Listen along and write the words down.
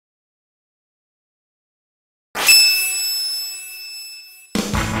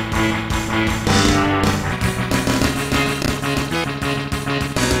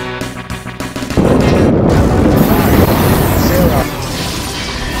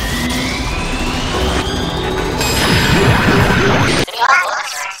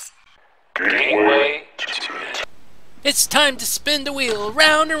It's time to spin the wheel,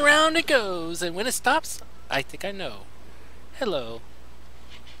 round and round it goes, and when it stops, I think I know. Hello.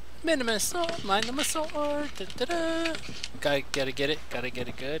 Dinosaur, my Dinosaur. Da, da, da. Gotta get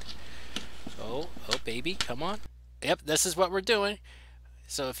it good. Oh baby, come on. Yep, this is what we're doing.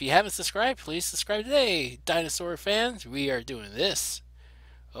 So if you haven't subscribed, please subscribe today. Dinosaur fans, we are doing this.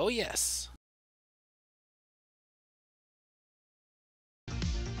 Oh yes.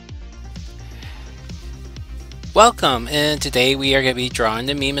 Welcome, and today we are going to be drawing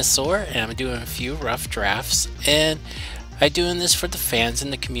the Dinosaur, and I'm doing a few rough drafts, and I'm doing this for the fans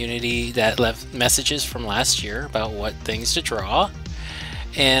in the community that left messages from last year about what things to draw,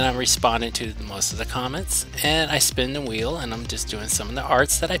 and I'm responding to most of the comments, and I spin the wheel, and I'm just doing some of the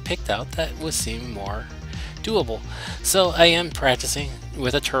arts that I picked out that would seem more doable. So I am practicing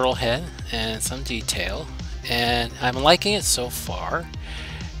with a turtle head and some detail, and I'm liking it so far.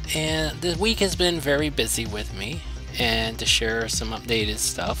 And the week has been very busy with me, and to share some updated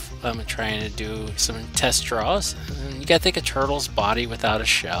stuff, I'm trying to do some test draws. And you gotta think a turtle's body without a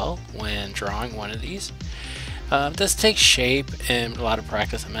shell when drawing one of these. It does take shape and a lot of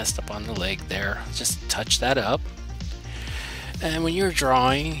practice. I messed up on the leg there. Just touch that up. And when you're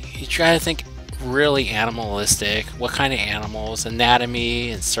drawing, you try to think really animalistic. What kind of animals,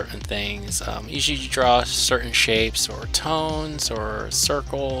 anatomy, and certain things. Usually you draw certain shapes or tones or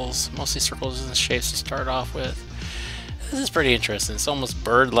circles, mostly circles and shapes to start off with. This is pretty interesting. It's almost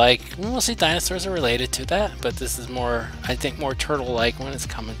bird-like. Mostly dinosaurs are related to that, but this is more, I think, more turtle-like when it's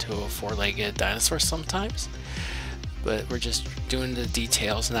coming to a four-legged dinosaur sometimes. But we're just doing the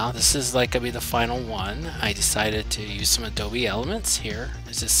details now. This is like gonna be the final one. I decided to use some Adobe Elements here.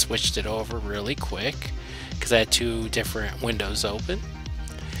 I just switched it over really quick because I had two different windows open.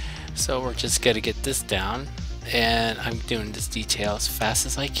 So we're just gonna get this down, and I'm doing this detail as fast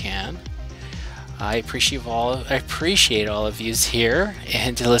as I can. I appreciate all of yous here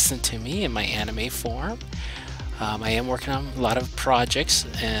and to listen to me in my anime form. I am working on a lot of projects,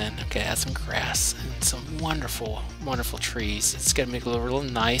 and I'm gonna add some grass and some wonderful trees. It's gonna make it look real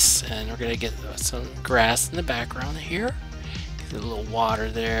nice, and we're gonna get some grass in the background here, get a little water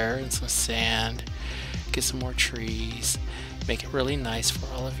there and some sand, get some more trees, make it really nice for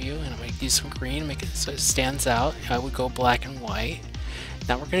all of you. And I'm gonna use some green, make it so it stands out. I would go black and white.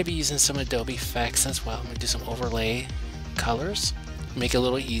 Now we're gonna be using some Adobe effects as well. I'm gonna do some overlay colors, make it a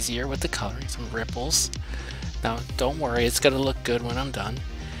little easier with the coloring, some ripples. Now don't worry, it's gonna look good when I'm done.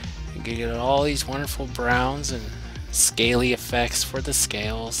 You can get all these wonderful browns and scaly effects for the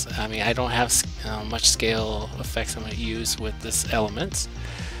scales. I mean, I don't have much scale effects I'm gonna use with this elements.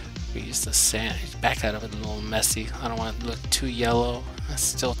 We use the sand. Back that up a little messy. I don't want it to look too yellow. It's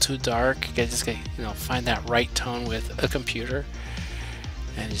still too dark. You just gotta, find that right tone with a computer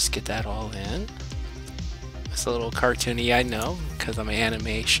and just get that all in. It's a little cartoony, I know, because I'm an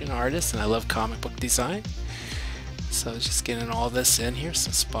animation artist and I love comic book design. So just getting all this in here,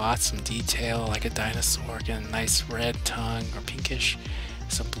 some spots, some detail like a dinosaur, getting a nice red tongue or pinkish,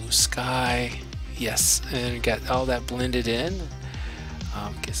 some blue sky, yes, and got all that blended in.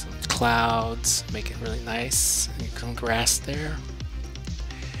 Get some clouds, make it really nice, and some grass there.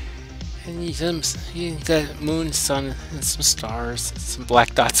 And you got moon, sun, and some stars, some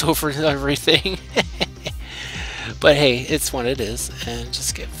black dots over everything. But hey, it's what it is, and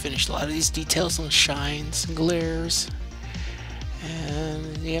just get finished a lot of these details on shines and glares.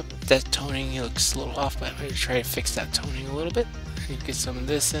 And yep, that toning looks a little off, but I'm going to try to fix that toning a little bit. You get some of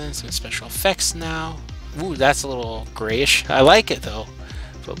this in, some special effects now. Ooh, that's a little grayish. I like it though,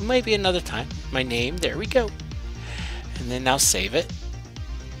 but maybe another time. My name, there we go. And then now save it.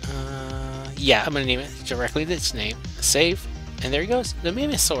 Yeah, I'm going to name it directly its name. Save, and there he goes, the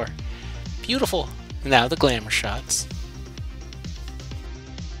Dinosaur. Beautiful. Now the glamour shots.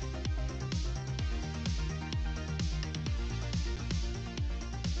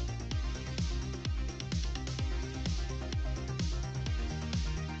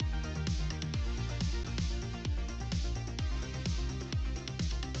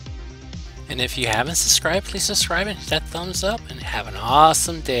 And if you haven't subscribed, please subscribe and hit that thumbs up, and have an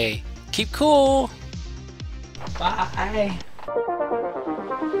awesome day. Keep cool. Bye.